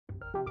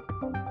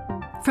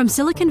From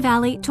Silicon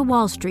Valley to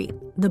Wall Street,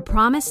 the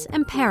promise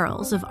and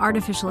perils of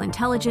artificial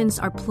intelligence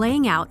are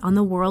playing out on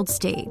the world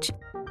stage.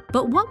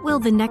 But what will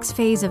the next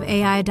phase of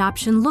AI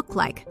adoption look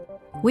like?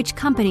 Which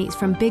companies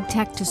from big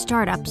tech to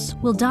startups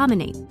will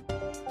dominate?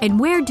 And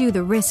where do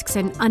the risks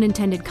and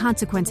unintended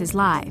consequences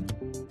lie?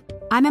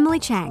 I'm Emily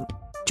Chang.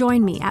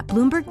 Join me at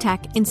Bloomberg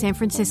Tech in San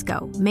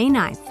Francisco, May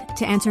 9th,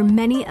 to answer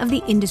many of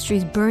the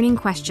industry's burning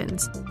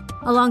questions,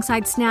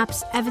 alongside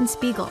Snap's Evan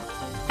Spiegel,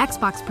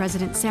 Xbox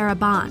President Sarah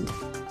Bond,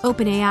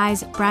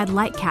 OpenAI's Brad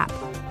Lightcap,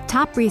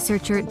 top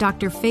researcher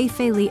Dr.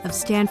 Fei Li of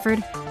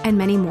Stanford, and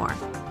many more.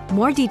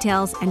 More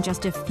details and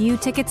just a few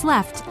tickets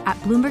left at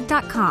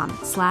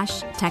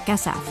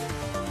Bloomberg.com/TechSF.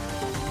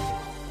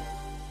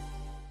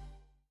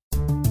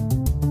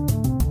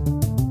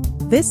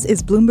 This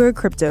is Bloomberg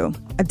Crypto,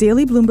 a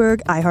daily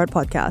Bloomberg iHeart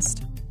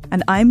podcast.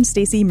 And I'm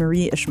Stacey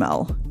Marie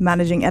Ishmael,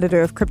 managing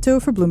editor of crypto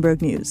for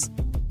Bloomberg News.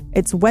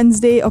 It's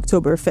Wednesday,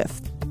 October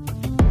 5th.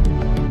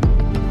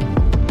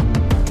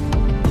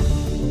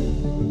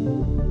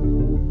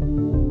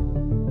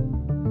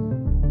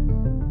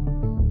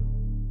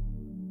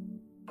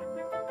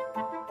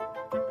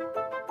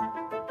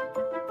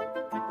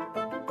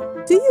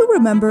 Do you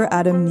remember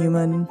Adam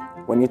Neumann?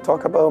 When you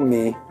talk about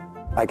me,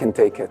 I can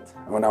take it.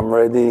 When I'm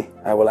ready,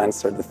 I will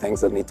answer the things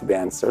that need to be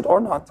answered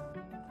or not.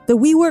 The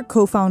WeWork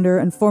co-founder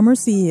and former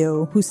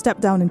CEO who stepped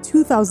down in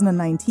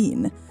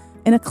 2019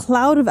 in a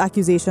cloud of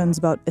accusations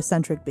about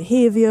eccentric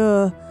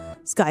behavior,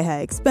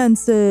 sky-high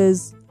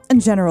expenses,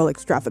 and general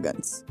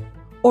extravagance.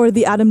 Or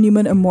the Adam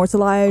Neumann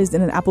immortalized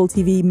in an Apple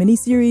TV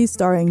miniseries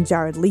starring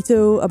Jared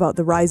Leto about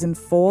the rise and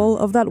fall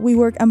of that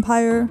WeWork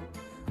empire.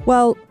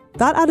 Well,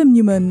 that Adam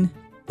Neumann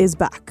is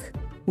back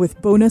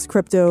with bonus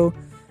crypto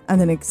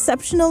and an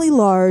exceptionally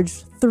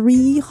large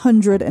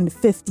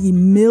 $350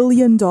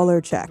 million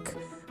check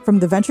from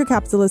the venture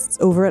capitalists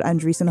over at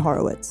Andreessen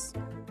Horowitz.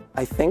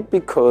 I think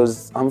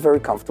because I'm very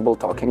comfortable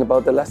talking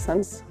about the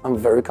lessons, I'm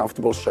very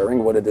comfortable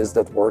sharing what it is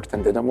that worked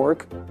and didn't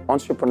work.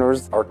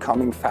 Entrepreneurs are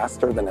coming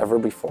faster than ever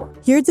before.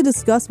 Here to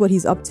discuss what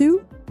he's up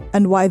to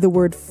and why the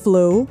word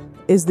flow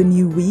is the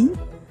new we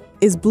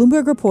is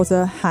Bloomberg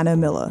reporter Hannah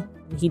Miller.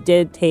 He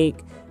did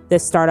take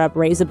this startup,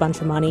 raise a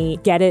bunch of money,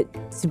 get it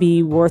to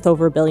be worth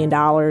over $1 billion,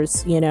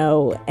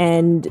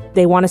 and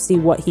they want to see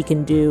what he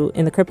can do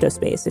in the crypto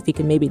space, if he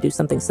can maybe do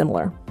something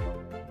similar.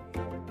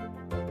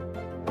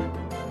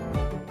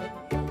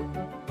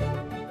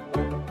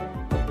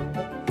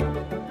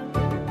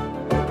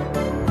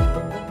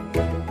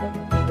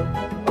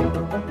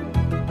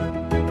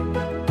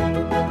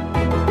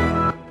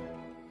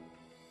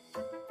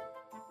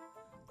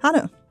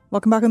 Hannah,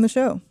 welcome back on the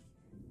show.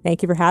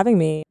 Thank you for having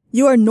me.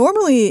 You are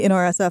normally in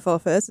our SF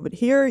office, but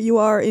here you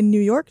are in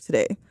New York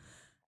today.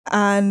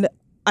 And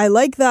I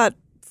like that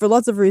for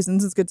lots of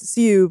reasons. It's good to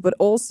see you, but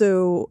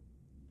also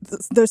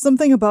there's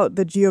something about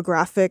the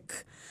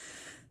geographic,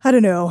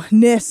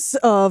 ness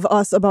of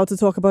us about to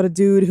talk about a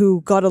dude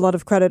who got a lot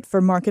of credit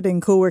for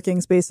marketing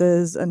co-working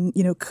spaces and,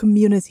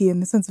 community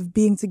and the sense of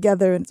being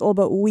together. And it's all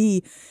about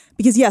we.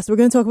 Because yes, we're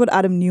going to talk about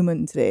Adam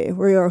Neumann today,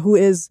 who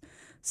is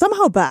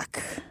somehow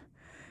back.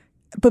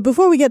 But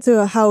before we get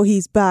to how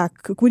he's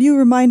back, would you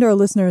remind our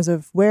listeners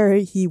of where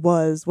he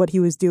was, what he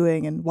was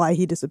doing, and why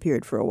he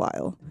disappeared for a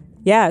while?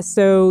 Yeah,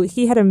 so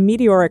he had a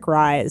meteoric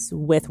rise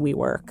with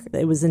WeWork.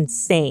 It was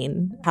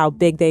insane how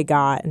big they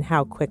got and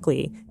how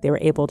quickly they were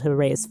able to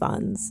raise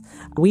funds.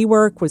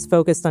 WeWork was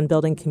focused on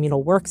building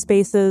communal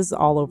workspaces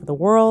all over the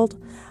world.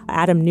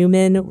 Adam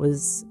Neumann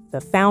was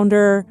the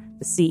founder,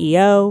 the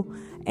CEO,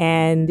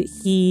 and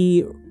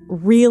he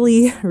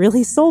really,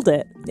 really sold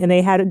it. And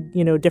they had,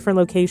 different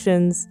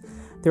locations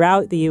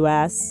throughout the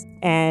U.S.,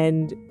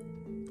 and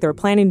they were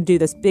planning to do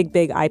this big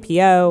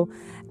IPO,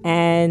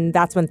 and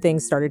that's when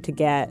things started to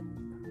get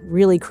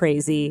really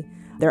crazy.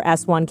 Their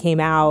S1 came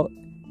out,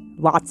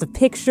 lots of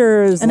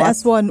pictures.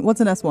 S1,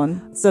 what's an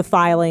S1? It's a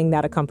filing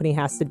that a company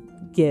has to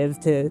give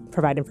to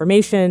provide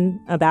information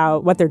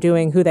about what they're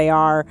doing, who they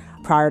are,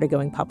 prior to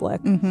going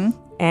public. Mm-hmm.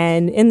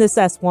 And in this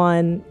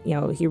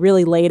S1, he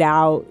really laid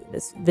out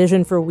this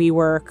vision for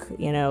WeWork.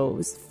 It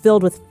was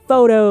filled with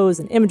photos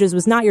and images. It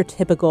was not your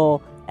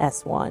typical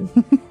S1.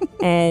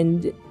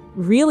 And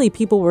really,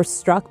 people were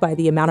struck by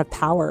the amount of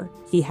power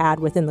he had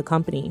within the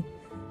company.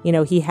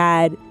 He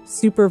had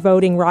super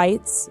voting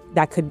rights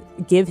that could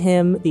give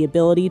him the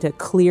ability to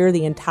clear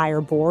the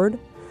entire board.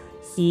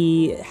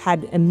 He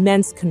had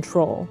immense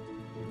control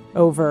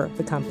over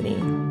the company,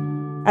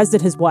 as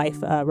did his wife,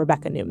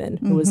 Rebecca Neumann,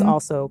 who was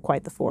also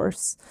quite the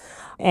force.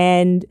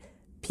 And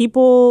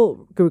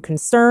people grew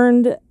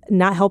concerned.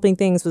 Not helping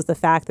things was the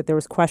fact that there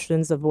was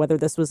questions of whether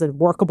this was a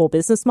workable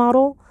business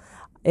model,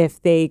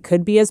 if they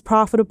could be as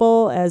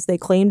profitable as they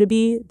claimed to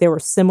be. There were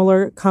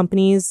similar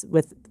companies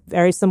with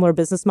very similar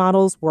business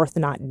models worth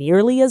not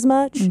nearly as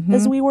much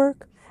as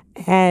WeWork.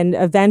 And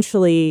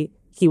eventually,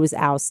 he was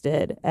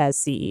ousted as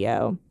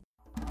CEO.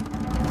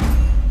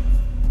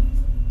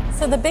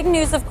 So the big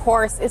news, of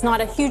course, is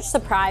not a huge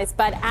surprise,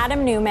 but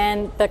Adam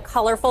Neumann, the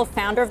colorful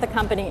founder of the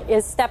company,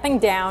 is stepping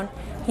down.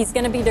 He's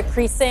going to be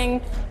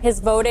decreasing his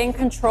voting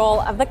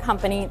control of the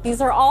company. These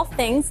are all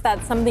things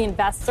that some of the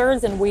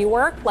investors in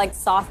WeWork, like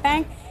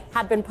SoftBank,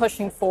 had been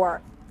pushing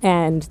for.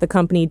 And the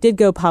company did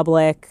go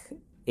public.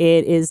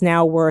 It is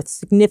now worth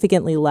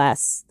significantly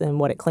less than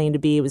what it claimed to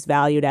be. It was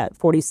valued at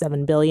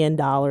 $47 billion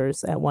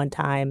at one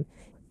time.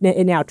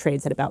 It now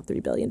trades at about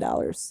 $3 billion.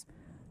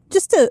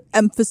 Just to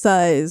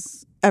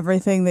emphasize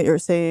everything that you're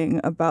saying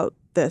about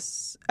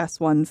this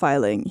S1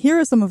 filing, here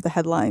are some of the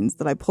headlines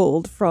that I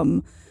pulled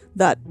from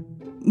that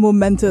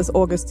momentous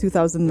August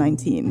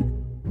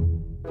 2019.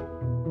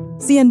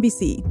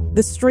 CNBC,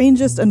 the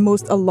strangest and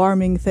most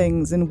alarming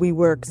things in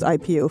WeWork's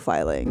IPO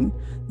filing.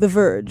 The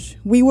Verge,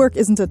 WeWork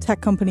isn't a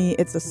tech company,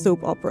 it's a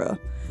soap opera.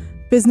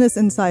 Business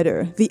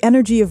Insider, the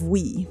energy of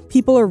we.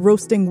 People are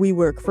roasting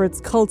WeWork for its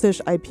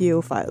cultish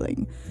IPO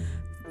filing.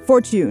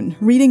 Fortune,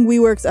 reading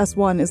WeWork's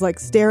S1 is like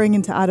staring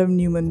into Adam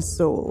Neumann's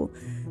soul.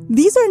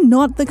 These are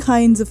not the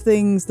kinds of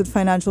things that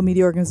financial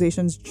media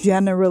organizations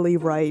generally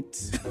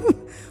write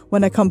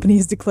when a company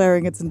is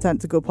declaring its intent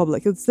to go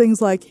public. It's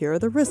things like, here are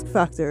the risk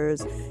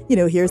factors,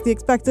 here's the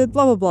expected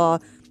blah, blah, blah.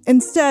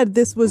 Instead,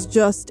 this was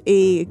just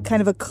a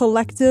kind of a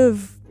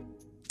collective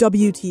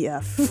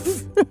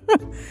WTF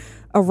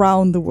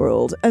around the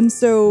world. And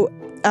so,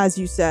 as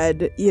you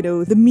said,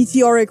 the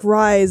meteoric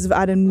rise of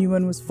Adam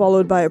Neumann was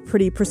followed by a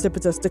pretty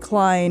precipitous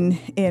decline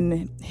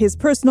in his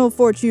personal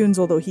fortunes,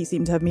 although he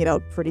seemed to have made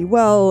out pretty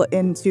well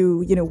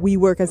into,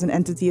 WeWork as an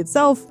entity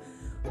itself.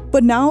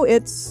 But now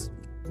it's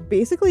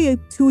basically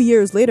 2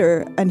 years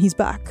later and he's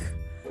back.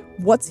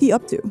 What's he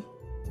up to?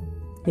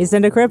 He's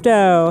into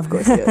crypto. Of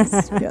course he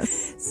is,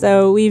 yes.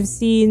 So we've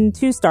seen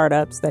two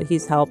startups that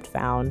he's helped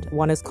found.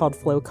 One is called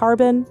Flow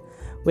Carbon,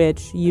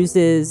 which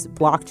uses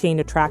blockchain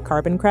to track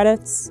carbon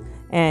credits.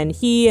 And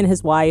he and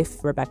his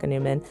wife, Rebecca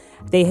Neumann,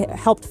 they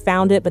helped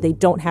found it, but they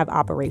don't have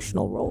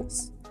operational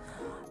roles.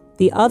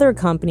 The other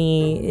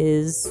company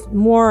is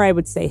more, I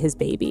would say, his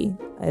baby.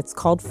 It's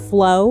called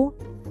Flow.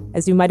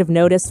 As you might have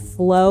noticed,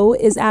 flow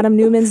is Adam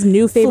Neumann's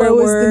new favorite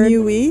word. Flow is the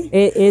new we?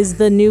 It is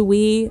the new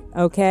we,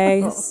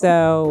 okay?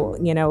 So,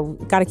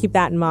 got to keep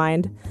that in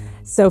mind.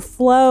 So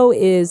Flow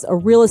is a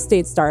real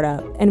estate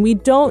startup, and we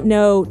don't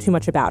know too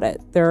much about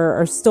it. There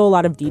are still a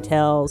lot of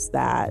details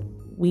that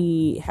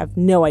we have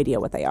no idea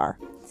what they are.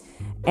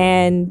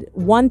 And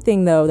one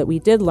thing, though, that we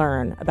did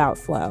learn about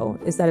Flow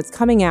is that it's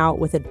coming out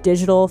with a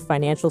digital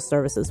financial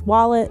services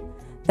wallet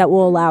that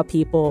will allow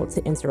people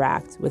to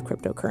interact with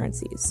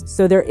cryptocurrencies.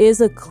 So there is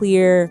a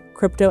clear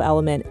crypto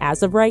element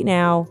as of right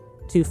now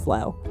to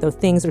Flow, though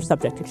things are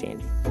subject to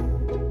change.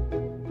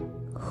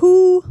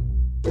 Who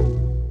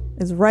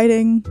is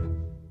writing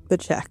the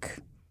check?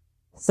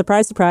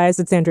 Surprise, surprise,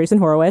 it's Andreessen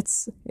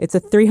Horowitz. It's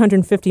a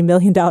 $350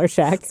 million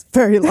check. It's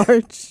very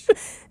large.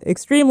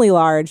 Extremely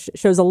large.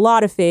 Shows a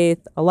lot of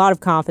faith, a lot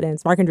of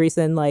confidence. Marc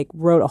Andreessen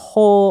wrote a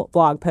whole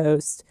blog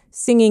post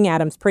singing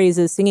Adam's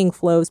praises, singing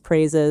Flow's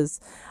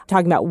praises,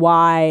 talking about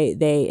why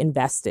they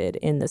invested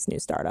in this new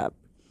startup.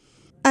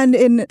 And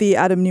in the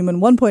Adam Neumann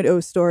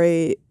 1.0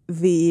 story,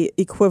 the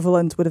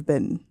equivalent would have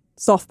been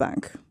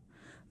SoftBank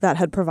that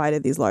had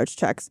provided these large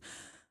checks.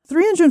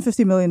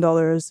 $350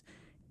 million,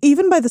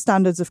 even by the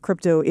standards of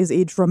crypto, is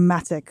a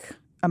dramatic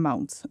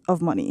amount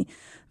of money.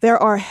 There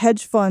are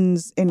hedge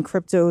funds in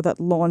crypto that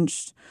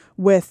launched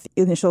with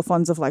initial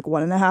funds of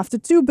 $1.5 to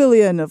 $2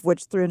 billion, of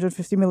which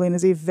 $350 million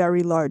is a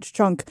very large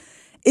chunk.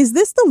 Is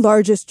this the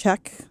largest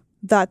check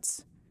that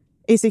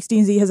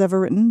A16Z has ever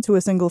written to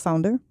a single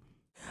founder?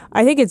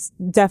 I think it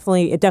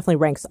definitely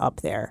ranks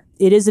up there.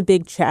 It is a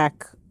big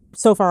check.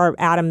 So far,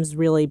 Adam's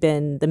really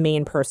been the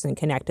main person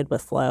connected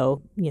with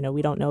Flow.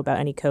 We don't know about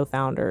any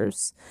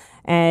co-founders.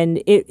 And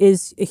it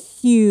is a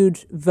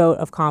huge vote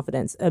of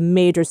confidence, a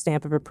major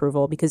stamp of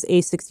approval, because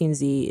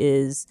A16Z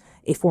is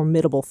a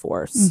formidable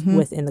force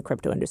within the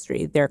crypto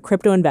industry. Their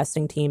crypto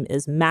investing team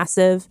is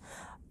massive.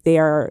 They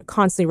are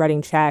constantly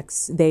writing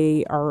checks.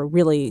 They are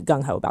really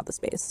gung-ho about the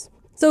space.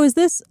 So is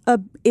this a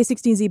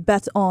A16Z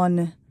bet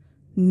on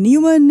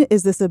Neumann?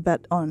 Is this a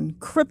bet on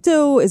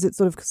crypto? Is it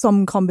sort of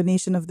some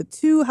combination of the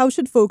two? How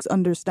should folks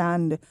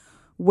understand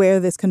where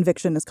this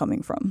conviction is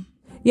coming from?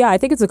 Yeah, I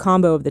think it's a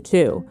combo of the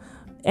two.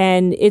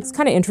 And it's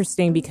kind of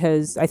interesting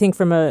because I think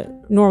from a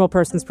normal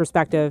person's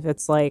perspective,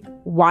 it's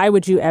why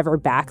would you ever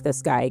back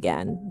this guy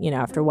again,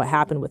 after what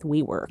happened with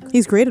WeWork?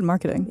 He's great at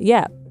marketing.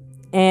 Yeah.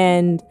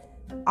 And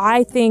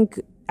I think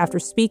after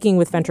speaking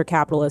with venture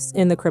capitalists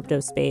in the crypto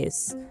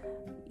space,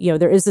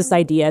 there is this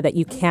idea that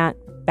you can't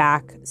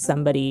back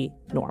somebody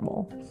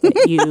normal.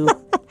 That you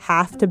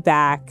have to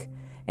back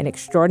an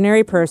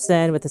extraordinary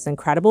person with this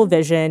incredible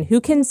vision who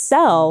can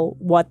sell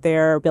what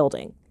they're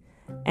building.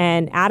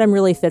 And Adam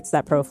really fits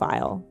that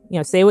profile.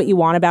 Say what you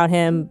want about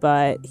him,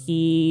 but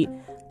he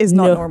is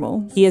not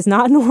normal. He is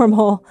not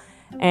normal,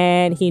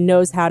 and he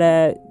knows how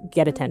to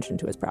get attention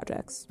to his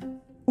projects.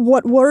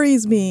 What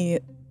worries me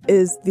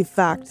is the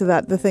fact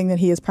that the thing that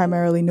he is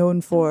primarily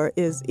known for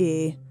is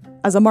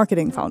as a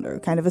marketing founder,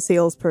 kind of a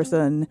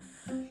salesperson.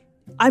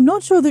 I'm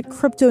not sure that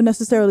crypto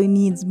necessarily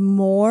needs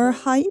more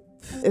hype.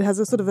 It has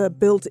a sort of a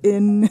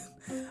built-in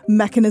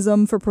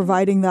mechanism for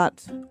providing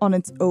that on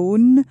its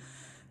own.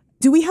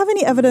 Do we have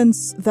any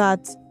evidence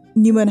that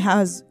Neumann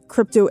has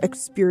crypto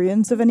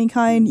experience of any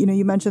kind? You know,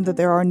 you mentioned that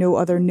there are no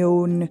other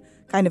known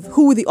kind of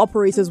who the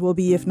operators will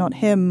be if not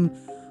him.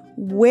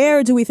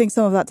 Where do we think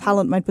some of that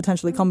talent might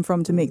potentially come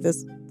from to make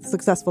this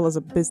successful as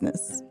a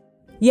business?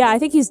 Yeah, I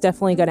think he's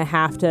definitely going to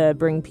have to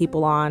bring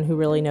people on who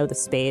really know the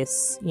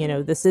space. You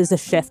know, this is a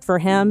shift for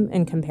him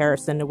in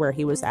comparison to where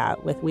he was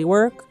at with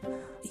WeWork.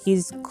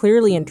 He's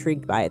clearly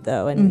intrigued by it,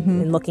 though,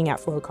 and looking at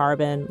Flow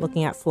Carbon,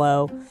 looking at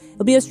Flow.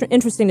 It'll be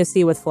interesting to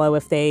see with Flow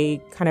if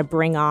they kind of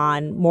bring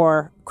on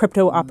more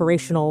crypto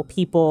operational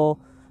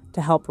people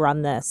to help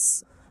run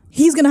this.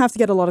 He's going to have to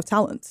get a lot of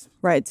talent,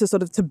 right,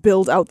 to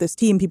build out this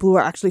team, people who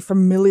are actually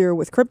familiar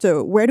with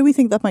crypto. Where do we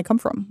think that might come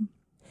from?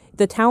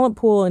 The talent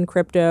pool in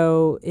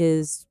crypto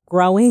is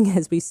growing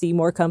as we see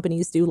more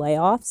companies do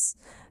layoffs.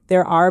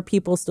 There are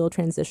people still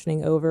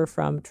transitioning over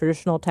from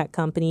traditional tech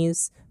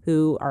companies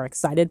who are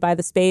excited by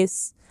the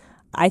space.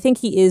 I think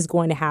he is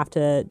going to have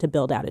to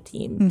build out a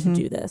team to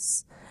do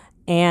this.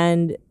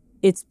 And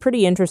it's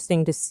pretty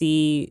interesting to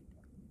see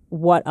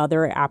what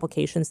other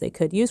applications they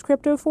could use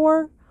crypto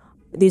for.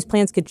 These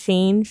plans could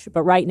change,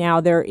 but right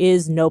now there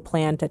is no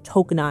plan to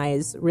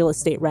tokenize real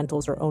estate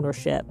rentals or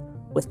ownership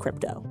with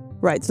crypto.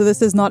 Right, so this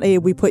is not a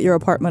we put your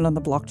apartment on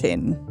the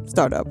blockchain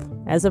startup.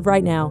 As of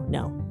right now,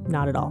 no,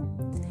 not at all.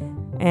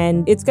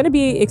 And it's going to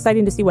be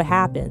exciting to see what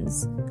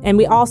happens. And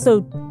we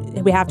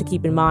have to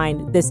keep in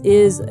mind, this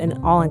is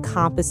an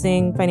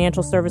all-encompassing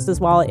financial services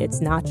wallet. It's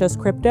not just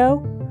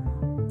crypto.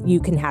 You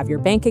can have your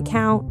bank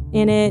account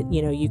in it.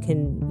 You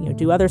can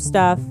do other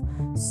stuff.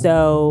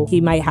 So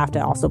he might have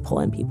to also pull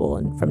in people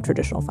from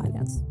traditional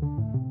finance.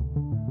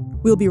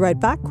 We'll be right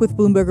back with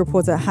Bloomberg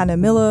reporter Hannah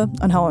Miller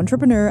on how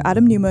entrepreneur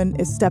Adam Neumann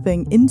is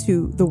stepping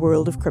into the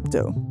world of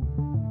crypto.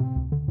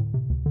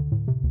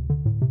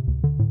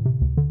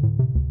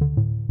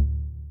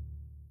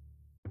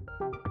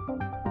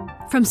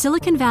 From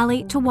Silicon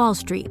Valley to Wall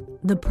Street,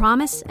 the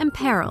promise and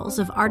perils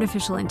of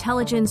artificial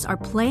intelligence are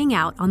playing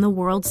out on the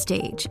world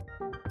stage.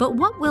 But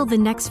what will the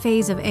next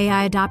phase of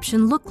AI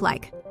adoption look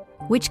like?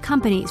 Which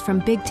companies from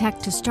big tech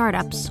to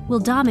startups will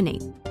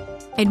dominate?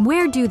 And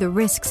where do the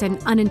risks and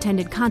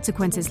unintended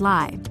consequences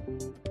lie?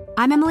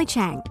 I'm Emily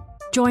Chang.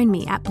 Join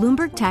me at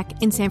Bloomberg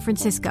Tech in San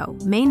Francisco,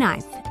 May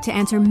 9th, to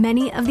answer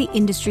many of the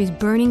industry's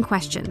burning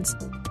questions,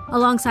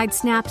 alongside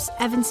Snap's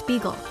Evan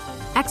Spiegel,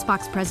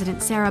 Xbox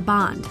President Sarah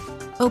Bond,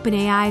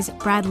 OpenAI's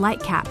Brad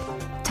Lightcap,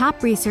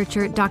 top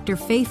researcher Dr.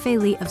 Fei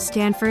Li of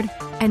Stanford,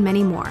 and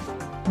many more.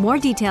 More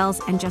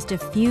details and just a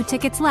few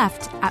tickets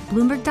left at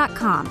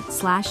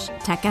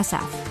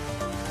Bloomberg.com/TechSF.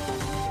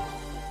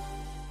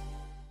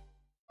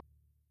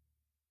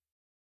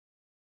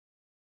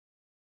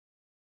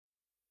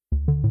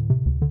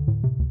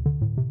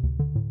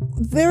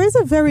 There is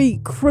a very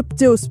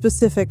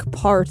crypto-specific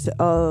part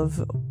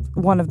of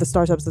one of the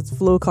startups that's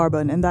Flow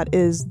Carbon, and that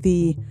is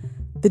the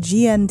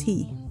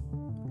GNT.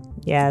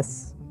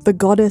 Yes. The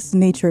Goddess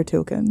Nature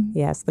Token.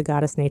 Yes, the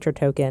Goddess Nature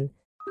Token.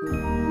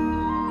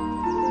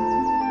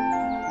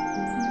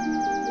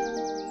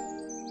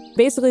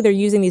 Basically, they're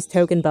using these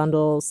token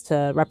bundles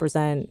to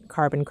represent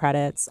carbon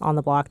credits on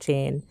the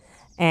blockchain.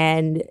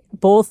 And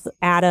both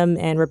Adam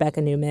and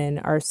Rebecca Neumann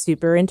are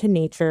super into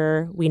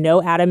nature. We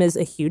know Adam is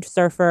a huge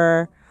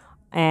surfer.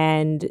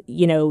 And,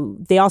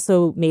 they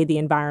also made the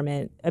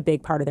environment a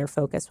big part of their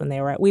focus when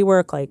they were at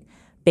WeWork, like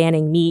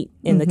banning meat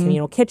in the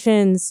communal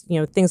kitchens,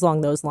 things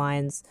along those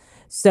lines.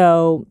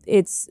 So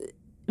it's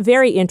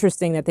very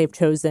interesting that they've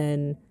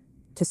chosen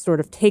to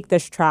sort of take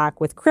this track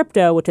with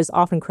crypto, which is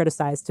often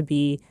criticized to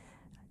be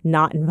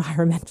not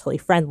environmentally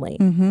friendly.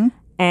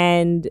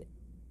 And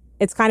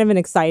it's kind of an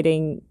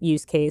exciting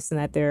use case in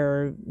that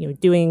they're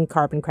doing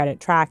carbon credit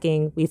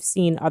tracking. We've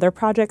seen other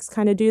projects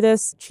kind of do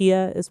this.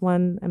 Chia is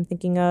one I'm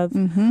thinking of.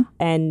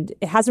 And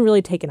it hasn't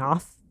really taken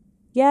off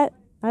yet,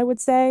 I would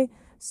say.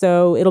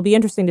 So it'll be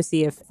interesting to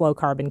see if Flow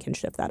Carbon can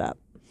shift that up.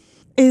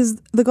 Is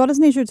the Goddess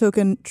Nature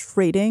Token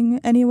trading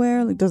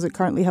anywhere? Like, does it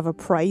currently have a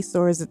price,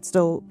 or is it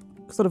still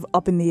sort of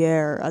up in the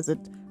air as it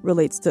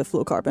relates to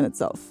Flow Carbon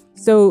itself?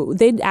 So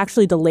they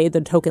actually delayed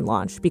the token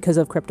launch because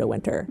of crypto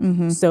winter.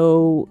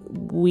 So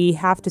we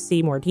have to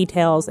see more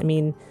details. I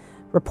mean,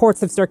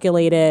 reports have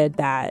circulated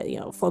that,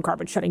 Flow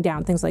Carbon shutting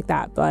down, things like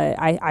that. But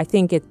I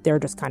think they're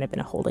just kind of in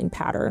a holding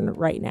pattern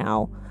right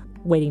now,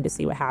 waiting to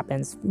see what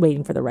happens,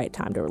 waiting for the right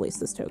time to release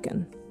this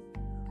token.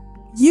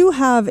 You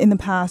have in the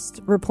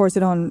past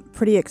reported on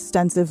pretty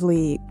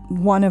extensively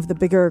one of the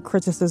bigger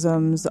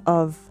criticisms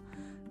of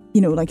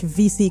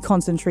VC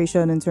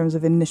concentration in terms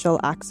of initial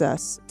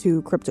access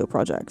to crypto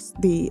projects.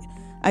 The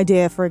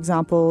idea, for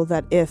example,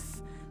 that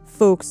if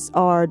folks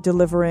are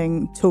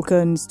delivering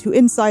tokens to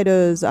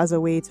insiders as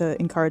a way to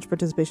encourage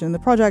participation in the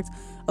project,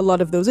 a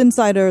lot of those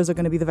insiders are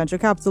going to be the venture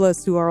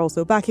capitalists who are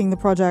also backing the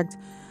project.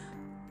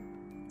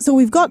 So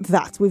we've got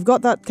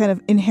that kind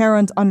of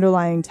inherent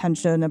underlying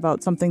tension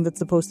about something that's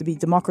supposed to be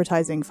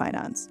democratizing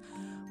finance.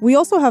 we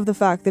also have the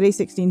fact that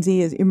A16Z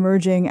is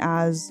emerging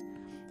as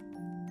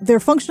they're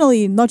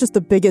functionally not just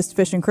the biggest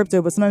fish in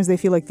crypto, but sometimes they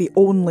feel like the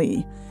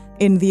only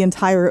in the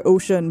entire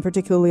ocean,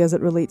 particularly as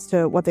it relates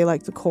to what they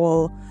like to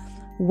call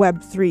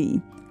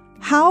Web3.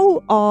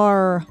 How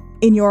are,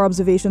 in your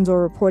observations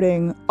or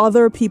reporting,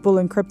 other people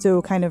in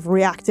crypto kind of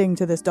reacting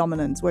to this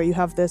dominance, where you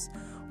have this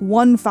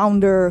one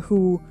founder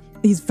who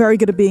he's very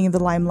good at being in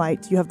the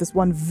limelight. You have this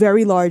one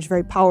very large,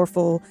 very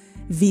powerful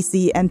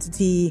VC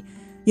entity.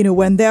 You know,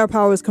 when their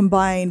powers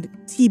combined,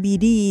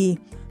 TBD.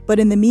 But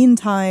in the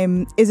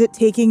meantime, is it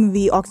taking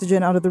the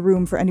oxygen out of the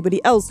room for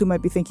anybody else who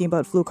might be thinking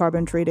about flow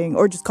carbon trading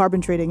or just carbon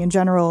trading in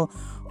general,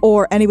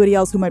 or anybody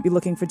else who might be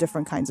looking for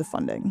different kinds of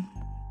funding?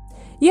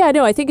 Yeah,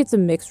 no, I think it's a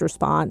mixed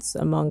response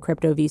among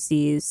crypto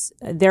VCs.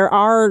 There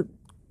are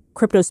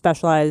crypto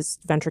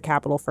specialized venture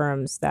capital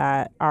firms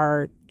that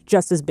are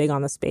just as big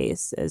on the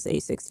space as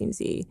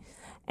A16Z.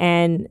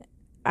 And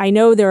I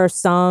know there are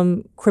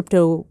some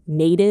crypto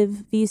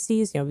native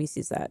VCs,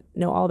 VCs that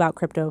know all about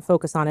crypto,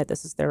 focus on it,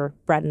 this is their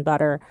bread and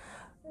butter,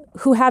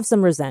 who have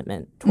some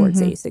resentment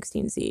towards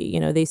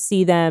A16Z. They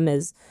see them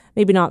as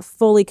maybe not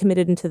fully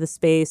committed into the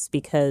space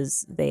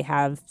because they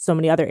have so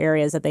many other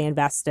areas that they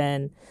invest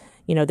in.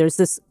 There's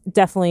this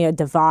definitely a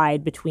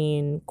divide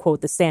between,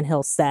 quote, the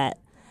sandhill set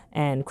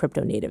and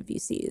crypto native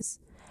VCs.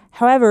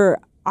 However,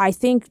 I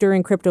think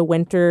during crypto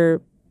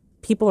winter,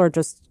 people are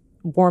just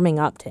warming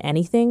up to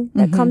anything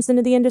that comes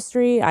into the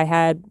industry. I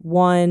had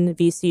one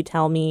VC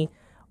tell me,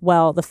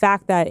 well, the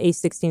fact that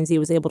A16Z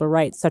was able to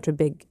write such a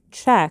big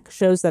check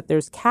shows that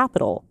there's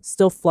capital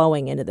still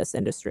flowing into this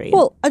industry.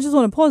 Well, I just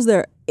want to pause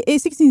there.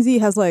 A16Z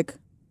has like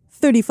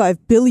 $35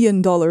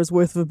 billion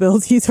worth of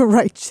ability to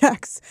write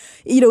checks.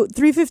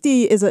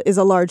 $350 is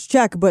a large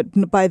check,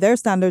 but by their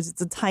standards,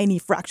 it's a tiny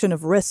fraction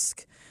of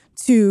risk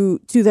to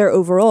their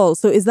overall.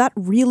 So is that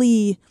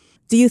really,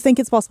 do you think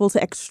it's possible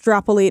to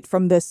extrapolate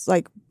from this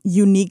like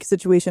unique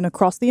situation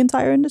across the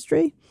entire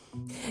industry?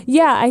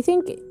 Yeah, I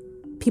think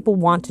people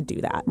want to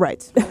do that.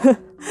 Right.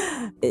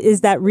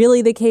 Is that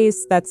really the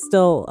case? That's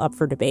still up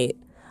for debate.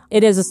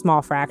 It is a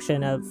small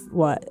fraction of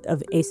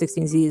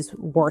A16Z's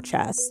war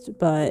chest,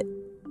 but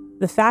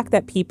the fact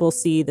that people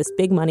see this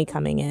big money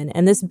coming in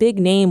and this big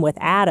name with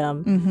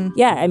Adam,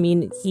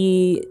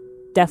 he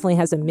definitely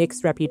has a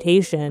mixed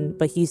reputation,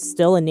 but he's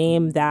still a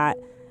name that,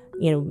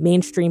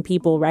 mainstream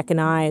people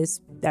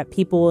recognize, that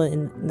people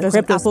in the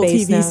crypto Apple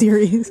space TV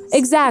series.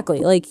 Exactly.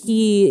 Like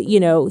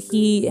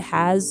he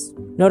has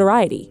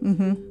notoriety.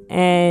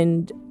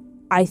 And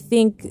I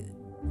think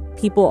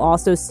people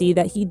also see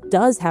that he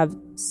does have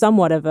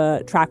somewhat of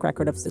a track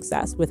record of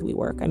success with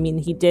WeWork. I mean,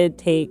 he did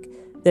take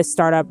this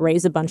startup,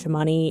 raise a bunch of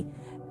money,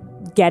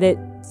 get it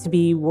to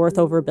be worth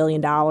over $1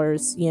 billion,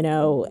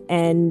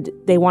 and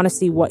they want to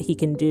see what he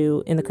can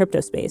do in the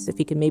crypto space, if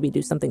he can maybe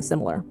do something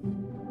similar.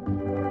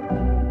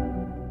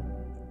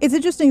 It's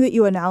interesting that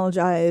you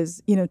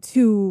analogize,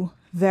 two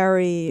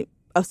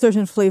a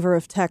certain flavor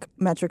of tech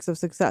metrics of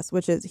success,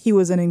 which is he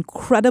was an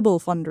incredible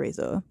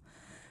fundraiser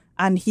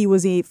and he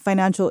was a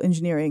financial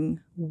engineering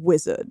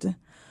wizard,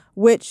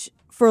 which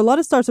for a lot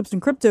of startups in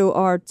crypto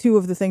are two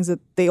of the things that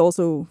they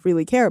also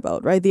really care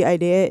about, right? The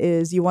idea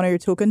is you want your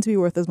token to be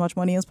worth as much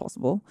money as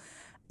possible.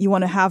 You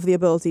want to have the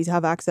ability to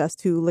have access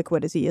to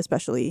liquidity,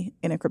 especially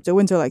in a crypto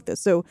winter like this.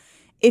 So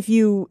if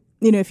you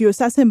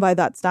assess him by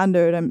that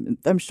standard,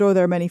 I'm sure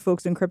there are many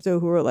folks in crypto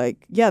who are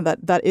like, yeah,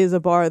 that is a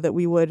bar that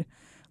we would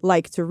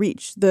like to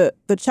reach. The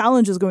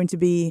challenge is going to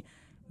be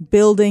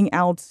building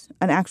out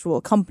an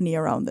actual company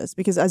around this,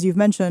 because as you've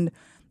mentioned,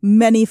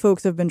 many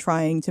folks have been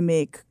trying to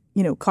make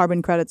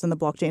carbon credits in the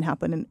blockchain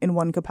happen in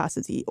one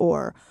capacity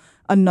or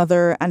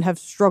another and have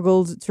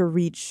struggled to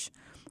reach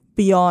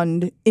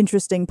beyond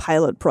interesting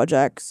pilot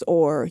projects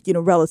or,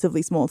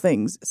 relatively small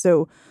things.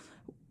 So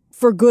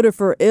for good or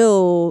for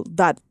ill,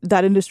 that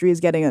industry is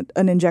getting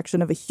an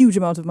injection of a huge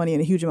amount of money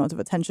and a huge amount of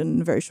attention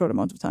in a very short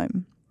amount of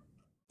time.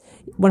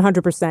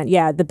 100%.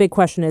 Yeah. The big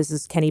question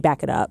is can he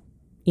back it up?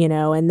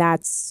 And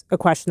that's a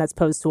question that's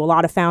posed to a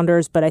lot of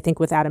founders. But I think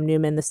with Adam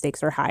Neumann, the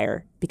stakes are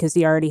higher because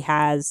he already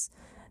has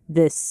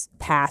this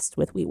past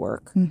with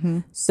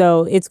WeWork.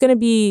 So it's going to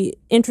be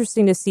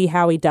interesting to see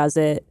how he does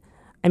it.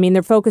 I mean,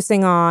 they're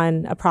focusing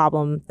on a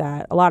problem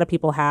that a lot of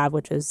people have,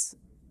 which is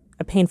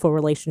a painful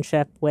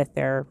relationship with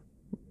their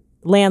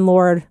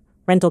landlord,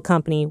 rental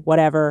company,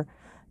 whatever.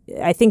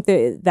 I think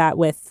that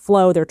with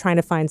Flow, they're trying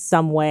to find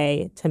some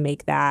way to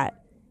make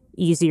that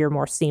easier,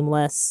 more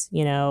seamless,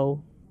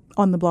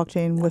 on the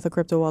blockchain with a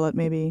crypto wallet,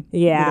 maybe.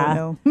 Yeah. You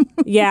don't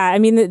know. Yeah. I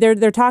mean,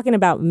 they're talking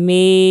about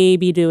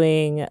maybe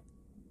doing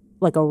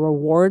like a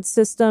reward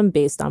system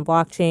based on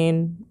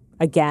blockchain.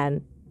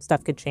 Again,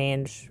 stuff could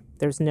change.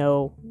 There's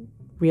no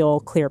real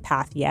clear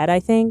path yet, I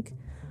think.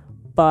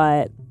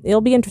 But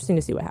it'll be interesting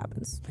to see what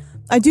happens.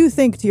 I do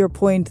think, to your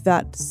point,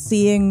 that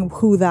seeing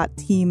who that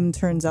team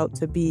turns out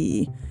to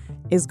be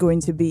is going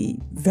to be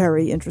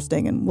very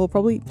interesting. And we'll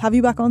probably have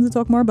you back on to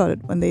talk more about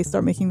it when they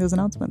start making those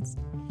announcements.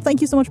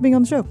 Thank you so much for being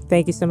on the show.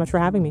 Thank you so much for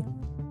having me.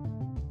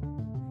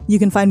 You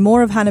can find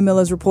more of Hannah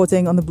Miller's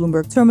reporting on the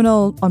Bloomberg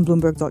Terminal, on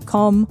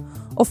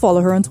Bloomberg.com, or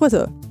follow her on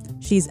Twitter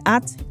She's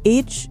at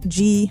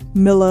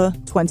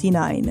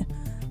HGMiller29.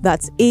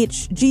 That's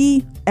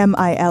HGMILLER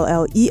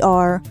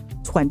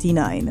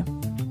 29.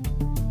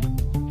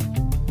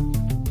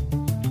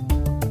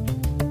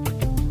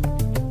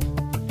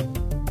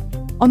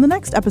 On the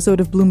next episode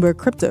of Bloomberg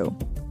Crypto,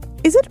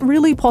 is it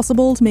really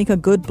possible to make a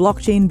good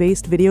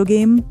blockchain-based video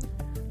game?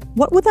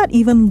 What would that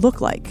even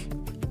look like?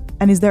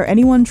 And is there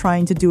anyone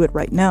trying to do it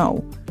right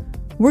now?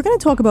 We're going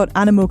to talk about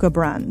Animoca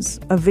Brands,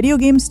 a video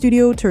game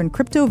studio turned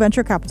crypto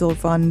venture capital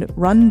fund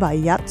run by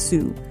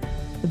Yatsu.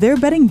 They're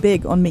betting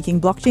big on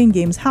making blockchain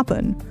games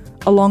happen,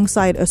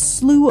 alongside a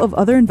slew of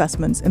other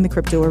investments in the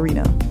crypto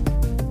arena.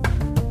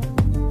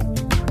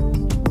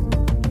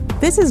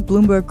 This is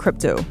Bloomberg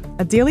Crypto,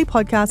 a daily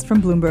podcast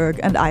from Bloomberg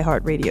and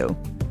iHeartRadio.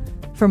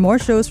 For more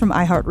shows from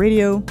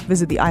iHeartRadio,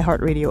 visit the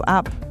iHeartRadio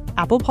app,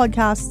 Apple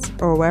Podcasts,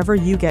 or wherever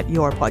you get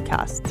your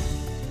podcasts.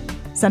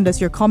 Send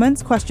us your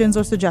comments, questions,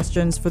 or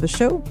suggestions for the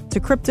show to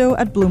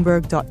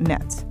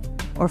crypto@bloomberg.net,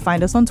 or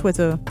find us on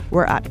Twitter,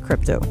 we're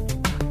 @crypto.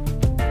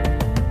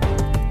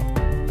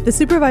 The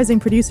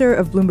supervising producer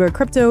of Bloomberg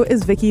Crypto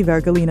is Vicky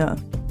Vergolina.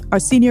 Our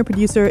senior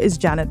producer is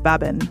Janet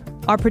Babin.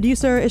 Our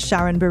producer is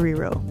Sharon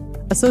Barrero.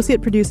 Associate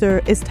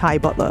producer is Ty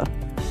Butler.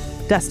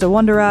 Desta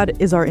Wonderad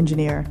is our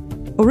engineer.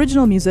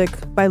 Original music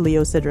by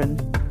Leo Sidran.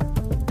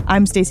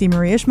 I'm Stacey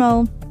Marie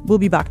Ishmael. We'll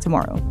be back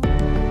tomorrow.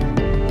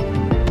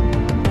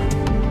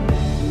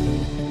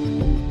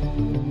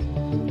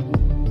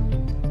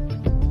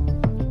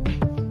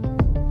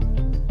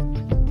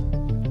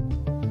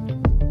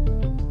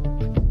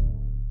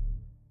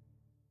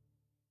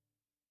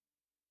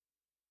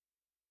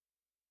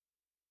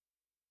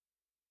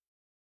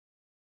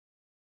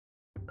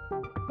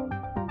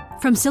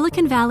 From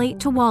Silicon Valley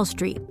to Wall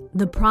Street,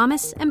 the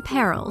promise and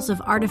perils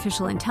of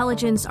artificial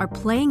intelligence are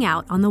playing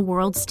out on the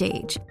world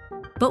stage.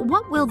 But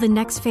what will the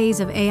next phase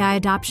of AI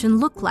adoption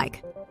look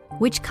like?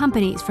 Which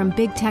companies from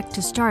big tech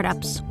to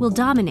startups will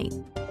dominate?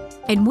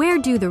 And where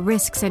do the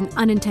risks and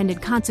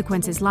unintended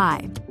consequences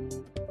lie?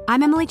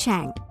 I'm Emily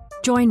Chang.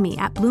 Join me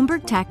at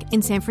Bloomberg Tech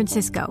in San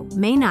Francisco,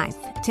 May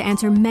 9th, to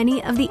answer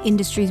many of the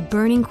industry's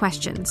burning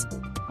questions,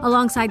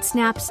 alongside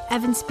Snap's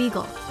Evan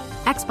Spiegel,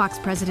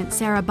 Xbox President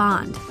Sarah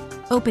Bond,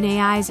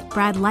 OpenAI's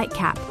Brad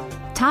Lightcap,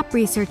 top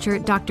researcher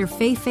Dr.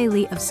 Fei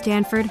Li of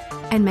Stanford,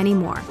 and many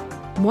more.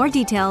 More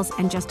details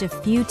and just a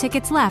few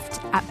tickets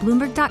left at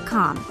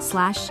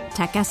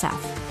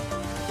Bloomberg.com/TechSF.